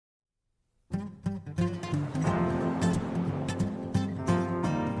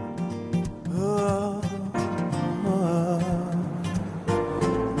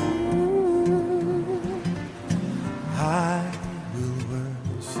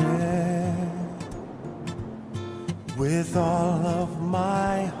with all of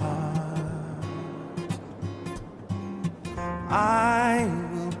my heart. I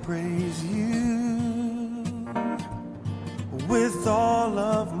will praise you with all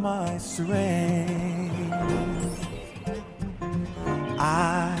of my strength.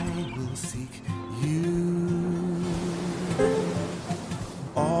 I will seek you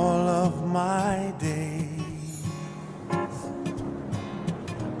all of my days.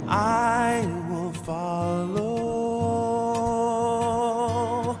 I will follow.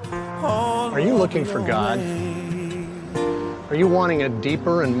 Are you looking for God? Are you wanting a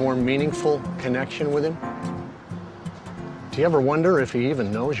deeper and more meaningful connection with Him? Do you ever wonder if He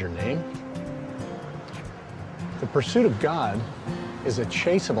even knows your name? The pursuit of God is a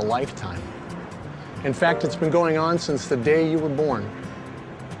chase of a lifetime. In fact, it's been going on since the day you were born.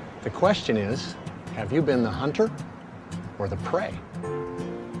 The question is, have you been the hunter or the prey?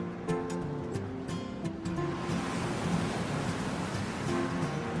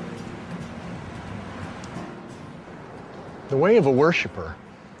 The way of a worshiper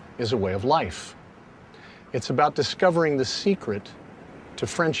is a way of life. It's about discovering the secret to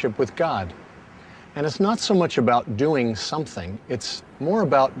friendship with God. And it's not so much about doing something, it's more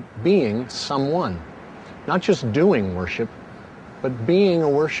about being someone. Not just doing worship, but being a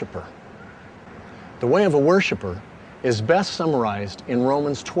worshiper. The way of a worshiper is best summarized in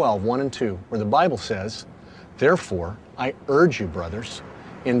Romans 12, 1 and 2, where the Bible says, "Therefore, I urge you, brothers,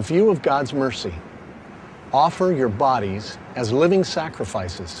 in view of God's mercy, offer your bodies as living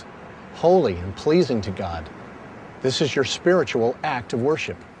sacrifices, holy and pleasing to God. This is your spiritual act of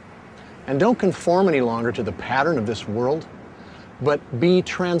worship. And don't conform any longer to the pattern of this world, but be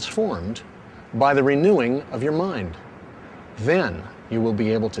transformed by the renewing of your mind. Then you will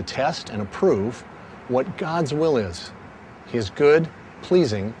be able to test and approve what God's will is, His good,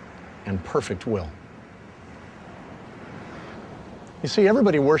 pleasing, and perfect will." You see,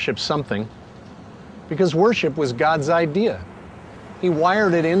 everybody worships something because worship was God's idea. He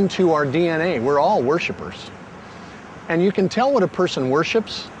wired it into our DNA. We're all worshipers. And you can tell what a person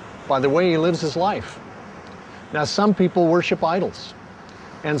worships by the way he lives his life. Now, some people worship idols,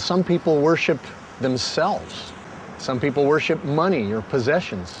 and some people worship themselves. Some people worship money or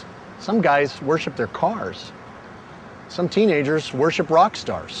possessions. Some guys worship their cars. Some teenagers worship rock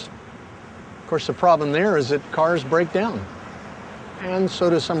stars. Of course, the problem there is that cars break down, and so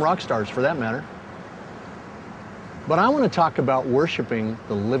do some rock stars for that matter. But I want to talk about worshiping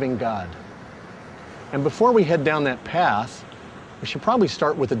the living God. And before we head down that path, we should probably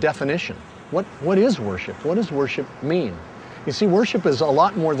start with a definition. What is worship? What does worship mean? You see, worship is a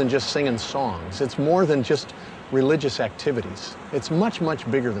lot more than just singing songs. It's more than just religious activities. It's much, much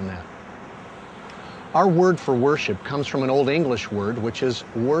bigger than that. Our word for worship comes from an Old English word, which is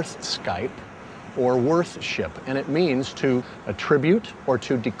worthscape, or worthship, and it means to attribute or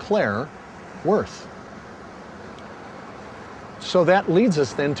to declare worth. So that leads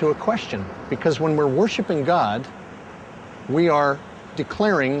us then to a question, because when we're worshiping God, we are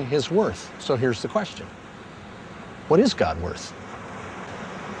declaring His worth. So here's the question. What is God worth?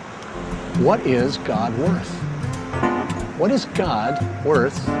 What is God worth? What is God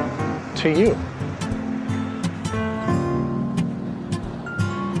worth to you?